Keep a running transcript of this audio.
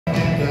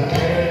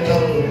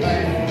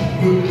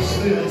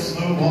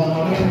the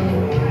water.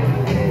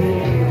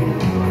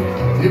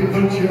 You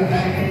put your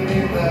hand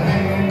in the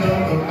hand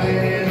of the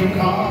man who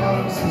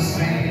calms the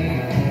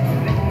sea.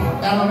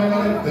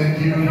 And then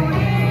you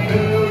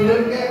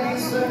look at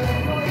yourself,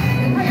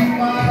 and you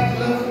might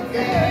look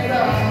at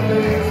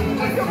others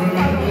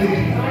differently.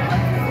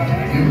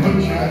 You put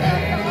your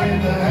hand in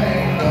the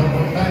hand of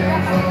the man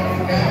from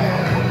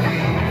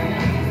Galilee.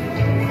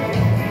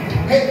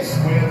 It's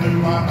where through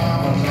my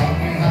mama taught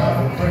me how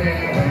to pray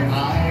when I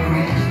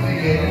reached the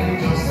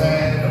age of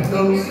sad and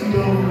those who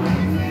go.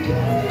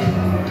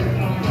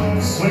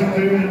 Swing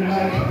through the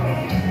night,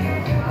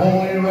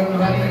 boy run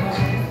right,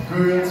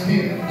 girls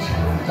hinge,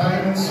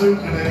 diamonds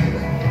circulate,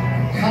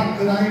 count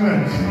the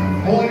diamonds,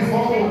 boy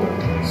fold,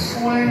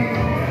 swing,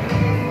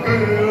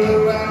 girl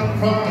around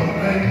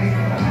promenade.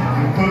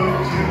 You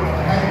put your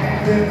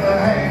hand in the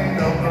hand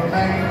of the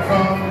man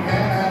from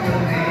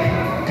Galilee.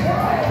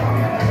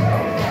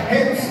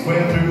 It's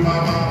where through my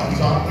mama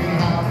taught me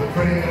how to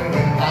pray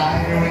when I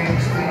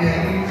reached the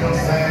age of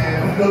sad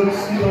and those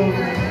who go.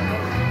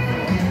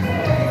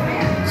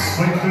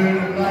 Swing through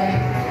the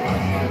night,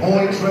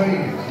 boy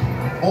trade,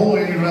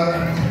 boy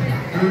run,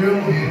 girl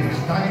hinge,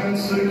 diamond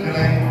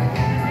circulate.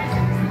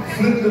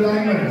 Flip the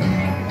diamond,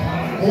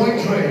 boy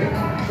trade,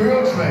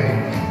 girl trade,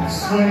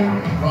 swing,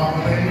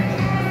 promenade.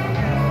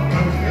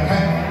 Put your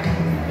hand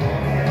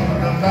on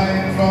the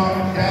man from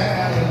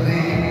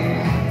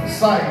Galilee.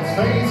 Sights,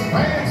 face,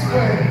 man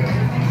square.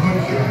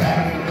 Put your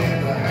hand in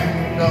the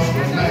hand of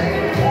the man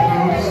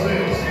who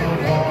slips the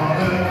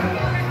water.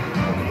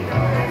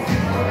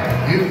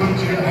 You put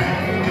your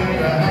hand in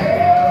the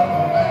hand of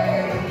the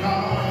man who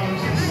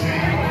calms the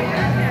sea.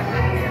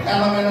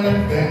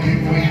 Element that you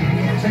weep,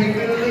 take a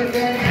look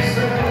at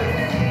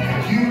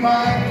yourself. You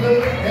might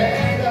look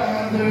at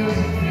others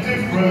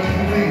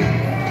differently.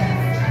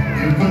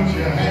 You put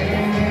your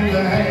hand in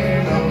the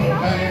hand of the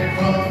man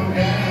from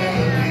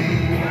Galilee.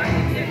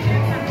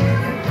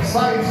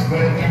 Sights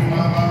where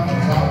my mama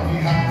taught me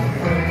how to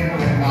pray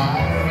when I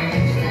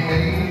reached the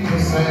age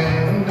of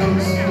sad and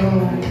those slow.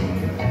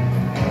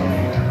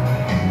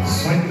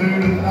 Swing through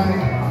the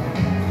night,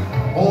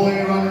 boy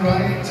run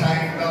right,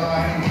 tank the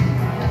line.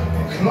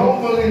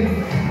 Globally,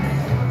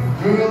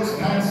 girls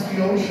pass the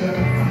ocean,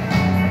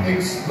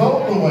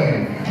 explode the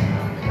wave.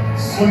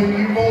 Swing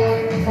you boy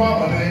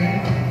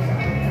promenade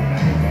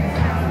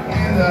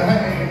in the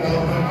hand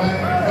of the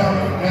man from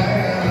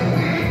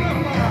Galilee.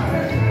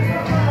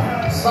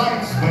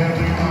 Sights where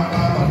the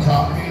mama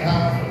taught me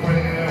how to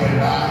pray when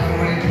I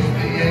reached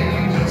the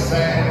age of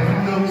sad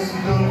and those who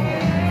go.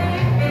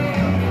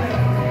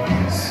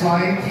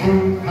 Slide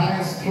through,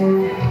 pass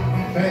through,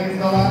 bend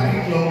the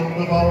line, load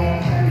the ball.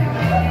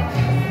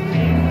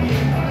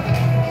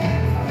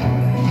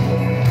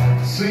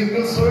 Sing a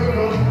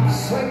circle,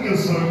 swing a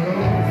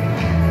circle,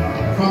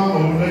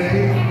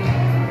 promenade.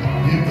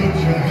 You put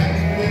your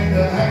hand in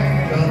the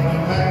hand of the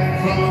man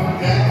from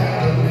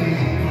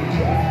Galilee.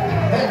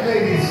 That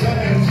lady's